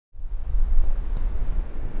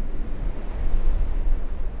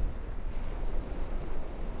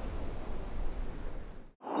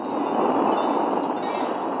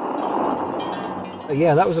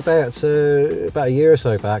Yeah, that was about a year or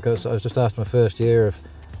so back. I was just after my first year of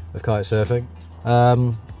kite surfing.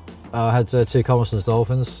 I had 2 Commerson's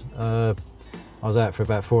dolphins. I was out for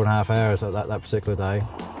about 4.5 hours that particular day.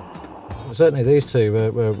 Certainly these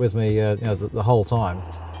two were with me the whole time.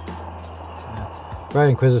 Yeah. Very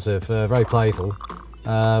inquisitive, very playful,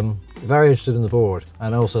 very interested in the board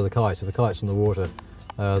and also the kites. If the kite's in the water,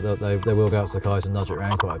 they will go up to the kite and nudge it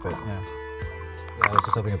around quite a bit. Yeah. I was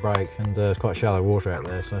just having a break, and it's quite shallow water out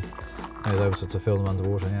there, so I was able to film them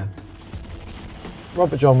underwater. Yeah.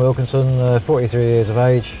 Robert John Wilkinson, 43 years of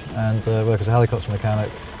age, and works as a helicopter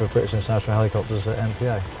mechanic for British International Helicopters at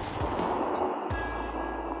MPA.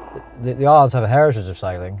 The islands have a heritage of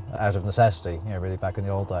sailing out of necessity, really back in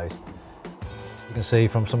the old days. You can see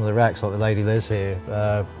from some of the wrecks, like the Lady Liz here,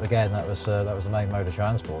 again that was the main mode of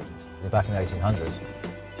transport back in the 1800s.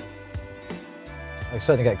 I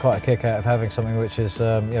certainly get quite a kick out of having something which is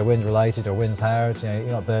wind related or wind powered. You're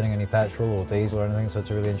not burning any petrol or diesel or anything, so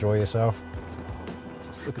to really enjoy yourself.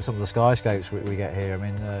 Look at some of the skyscapes we get here. I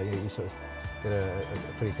mean, you sort of get a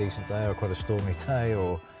pretty decent day or quite a stormy day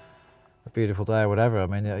or a beautiful day or whatever. I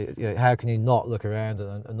mean, how can you not look around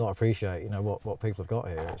and not appreciate what people have got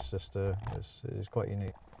here? It's just it's quite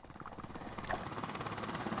unique.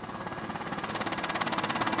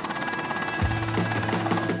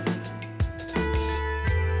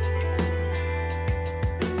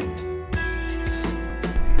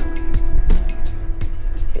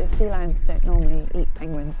 Sea lions don't normally eat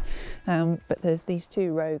penguins, but there's these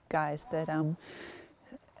 2 rogue guys that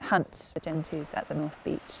hunt the gentoos at the North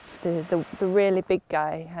Beach. The really big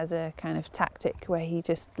guy has a kind of tactic where he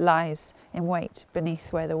just lies in wait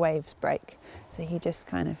beneath where the waves break. So he just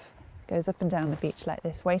kind of goes up and down the beach like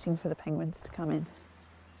this, waiting for the penguins to come in.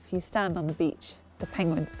 If you stand on the beach, the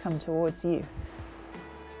penguins come towards you,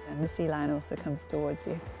 and the sea lion also comes towards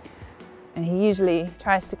you. And he usually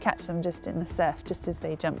tries to catch them just in the surf, just as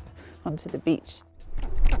they jump onto the beach.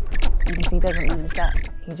 And if he doesn't manage that,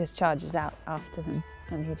 he just charges out after them,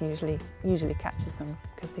 and he usually catches them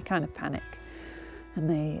because they kind of panic, and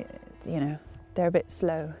they're a bit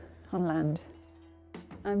slow on land.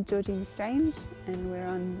 I'm Georgina Strange, and we're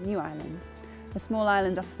on New Island, a small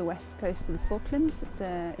island off the west coast of the Falklands.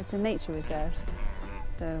 It's a nature reserve,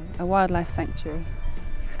 so a wildlife sanctuary.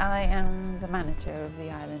 I am the manager of the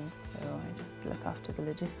island, so I just look after the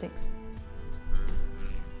logistics.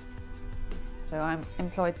 So I'm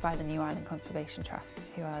employed by the New Island Conservation Trust,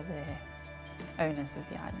 who are the owners of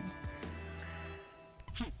the island.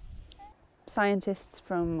 Scientists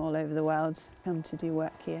from all over the world come to do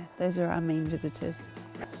work here. Those are our main visitors.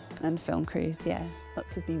 And film crews, yeah,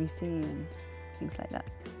 lots of BBC and things like that.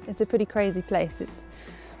 It's a pretty crazy place.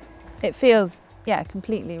 It feels, yeah,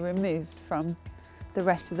 completely removed from the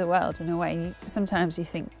rest of the world in a way. Sometimes you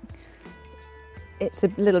think it's a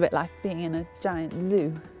little bit like being in a giant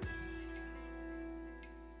zoo.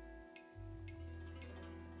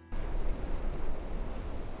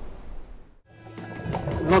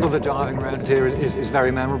 A lot of the diving around here is very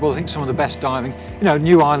memorable. I think some of the best diving,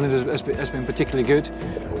 New Island has been particularly good.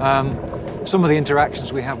 Some of the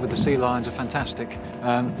interactions we have with the sea lions are fantastic.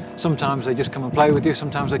 Sometimes they just come and play with you,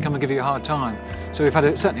 sometimes they come and give you a hard time. So we've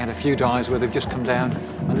certainly had a few dives where they've just come down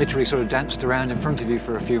and literally sort of danced around in front of you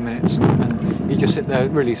for a few minutes, and you just sit there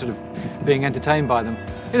really sort of being entertained by them.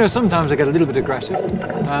 Sometimes they get a little bit aggressive,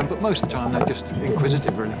 but most of the time they're just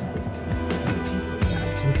inquisitive, really.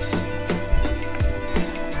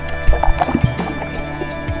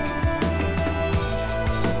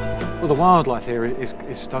 Well, the wildlife here is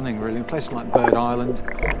stunning, really. In places like Bird Island,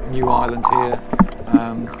 New Island here,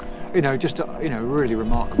 just really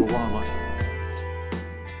remarkable wildlife.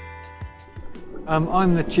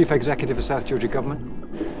 I'm the Chief Executive of South Georgia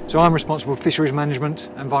Government, so I'm responsible for fisheries management,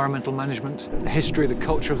 environmental management, the history, the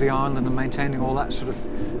culture of the island, and maintaining all that sort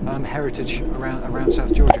of heritage around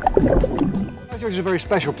South Georgia. South Georgia is a very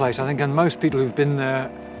special place, I think, and most people who've been there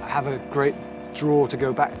have a great draw to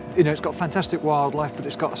go back. It's got fantastic wildlife, but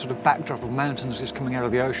it's got a sort of backdrop of mountains just coming out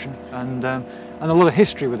of the ocean, and a lot of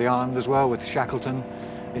history with the island as well, with Shackleton,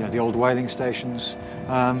 the old whaling stations.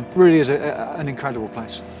 Really is an incredible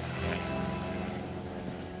place.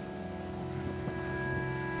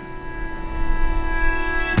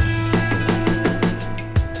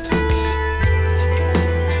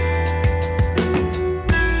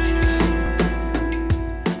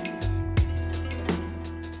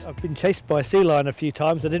 I've been chased by a sea lion a few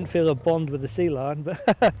times. I didn't feel a bond with the sea lion, but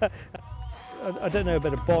I don't know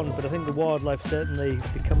about a bond, but I think the wildlife certainly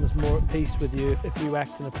becomes more at peace with you if you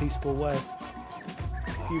act in a peaceful way.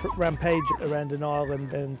 If you rampage around an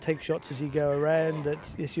island and take shots as you go around,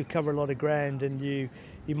 yes, you cover a lot of ground and you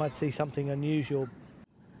might see something unusual.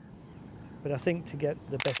 But I think to get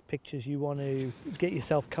the best pictures, you want to get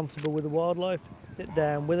yourself comfortable with the wildlife, sit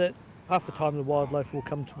down with it. Half the time the wildlife will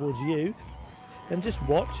come towards you and just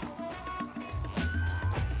watch.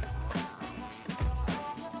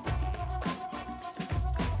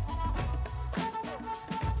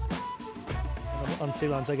 On sea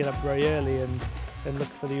lions I get up very early and look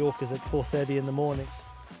for the orcas at 4:30 in the morning.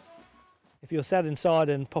 If you're sat inside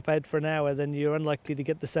and pop out for an hour, then you're unlikely to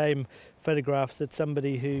get the same photographs that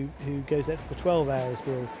somebody who goes out for 12 hours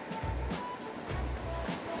will.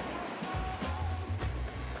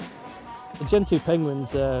 The Gentoo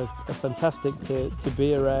penguins are fantastic to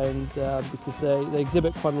be around because they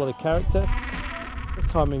exhibit quite a lot of character. This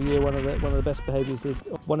time of year, one of the best behaviours is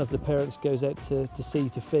one of the parents goes out to sea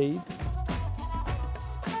to feed.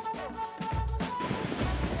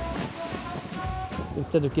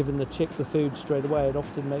 Instead of giving the chick the food straight away, it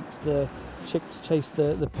often makes the chicks chase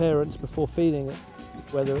the parents before feeding it,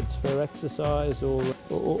 whether it's for exercise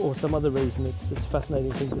or some other reason. It's a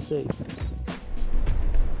fascinating thing to see.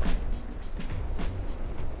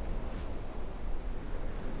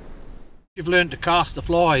 You've learned to cast the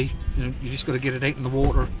fly, you just got to get it out in the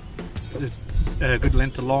water, a good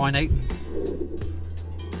length of line out.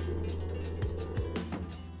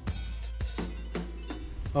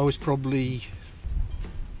 I was probably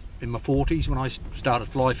in my 40s when I started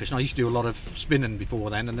fly fishing. I used to do a lot of spinning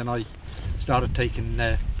before then, and then I started taking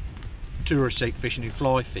tourists out fishing who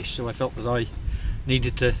fly fish, so I felt that I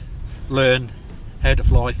needed to learn how to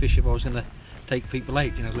fly fish if I was going to take people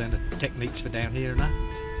out, learn the techniques for down here and that.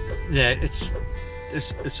 Yeah,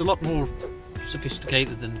 it's a lot more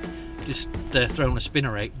sophisticated than just throwing a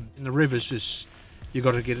spinner out. In the rivers, you've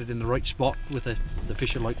got to get it in the right spot with the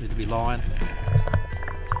fish are likely to be lying.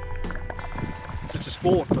 It's a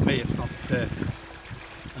sport for me, it's not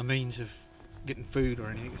a means of getting food or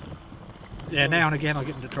anything. Yeah, now and again I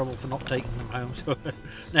get into trouble for not taking them home, so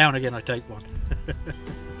now and again I take one.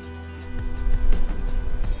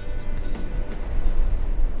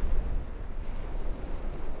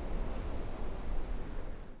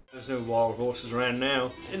 There's no wild horses around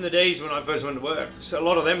now. In the days when I first went to work, so a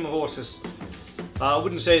lot of them horses, I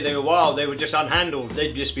wouldn't say they were wild, they were just unhandled.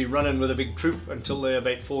 They'd just be running with a big troop until they're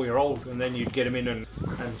about 4-year-old, and then you'd get them in and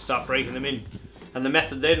start breaking them in. And the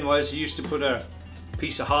method then was you used to put a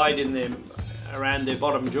piece of hide in them around their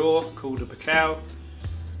bottom jaw called a pacow.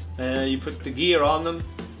 You put the gear on them,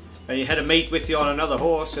 and you had a mate with you on another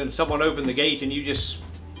horse, and someone opened the gate and you just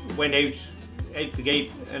went out the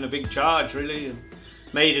gate in a big charge really, and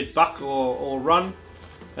made it buck or run,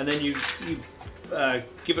 and then you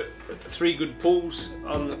give it 3 good pulls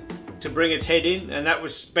to bring its head in, and that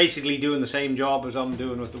was basically doing the same job as I'm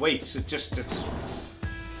doing with the weights.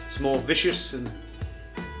 It's more vicious and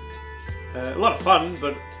a lot of fun,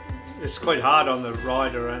 but it's quite hard on the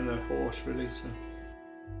rider and the horse really.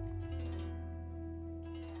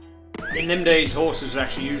 So. In them days, horses were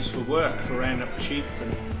actually used for work, for rounding up the sheep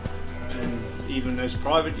and even as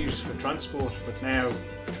private use for transport, but now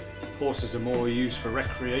horses are more used for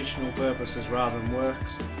recreational purposes rather than work.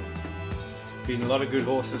 So, been a lot of good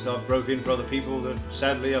horses I've broke in for other people that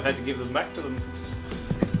sadly I've had to give them back to them.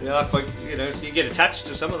 Yeah, quite, so you get attached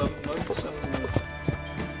to some of them.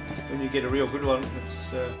 When you get a real good one,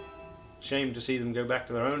 it's a shame to see them go back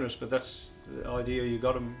to their owners, but that's the idea. You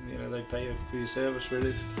got them, they pay you for your service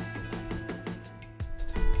really.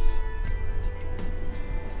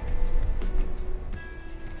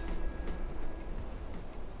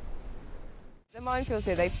 The minefields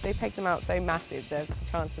here, they peg them out so massive, the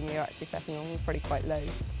chance of them you're actually stepping on is probably quite low.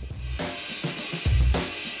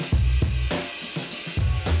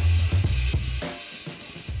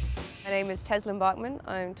 My name is Teslin Bachman,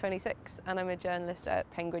 I'm 26 and I'm a journalist at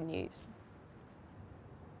Penguin News.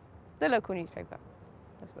 The local newspaper,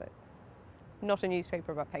 I suppose. Not a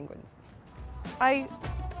newspaper about penguins. I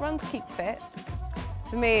run to keep fit.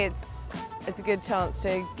 For me it's a good chance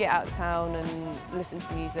to get out of town and listen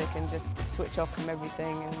to music and just switch off from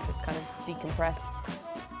everything and just kind of decompress.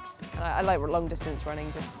 And I like long distance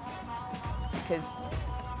running just because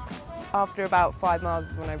after about 5 miles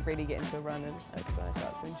is when I really get into a run, and that's when I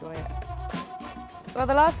start to enjoy it. Well,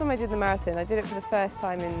 the last time I did the marathon, I did it for the first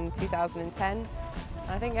time in 2010. And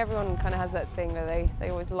I think everyone kind of has that thing where they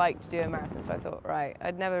always like to do a marathon, so I thought, right,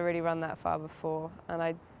 I'd never really run that far before, and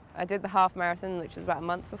I did the half marathon, which was about a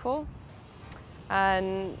month before.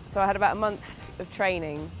 And so I had about a month of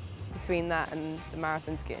training between that and the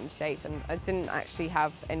marathon to get in shape, and I didn't actually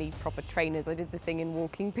have any proper trainers. I did the thing in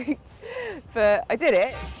walking boots, but I did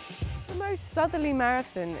it. The most southerly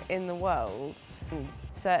marathon in the world, and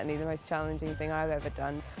certainly the most challenging thing I've ever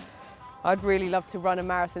done. I'd really love to run a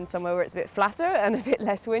marathon somewhere where it's a bit flatter and a bit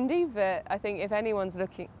less windy, but I think if anyone's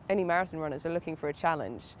looking, any marathon runners are looking for a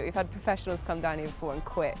challenge. We've had professionals come down here before and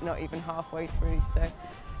quit, not even halfway through, so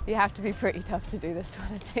you have to be pretty tough to do this one,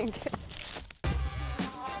 I think.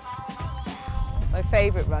 My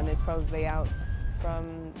favourite run is probably out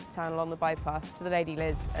from town along the bypass to the Lady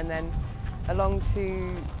Liz and then along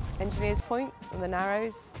to Engineers Point on the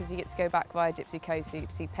Narrows, because you get to go back via Gypsy Coast, so you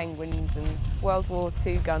get to see penguins and World War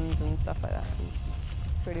II guns and stuff like that. And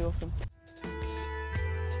it's really awesome.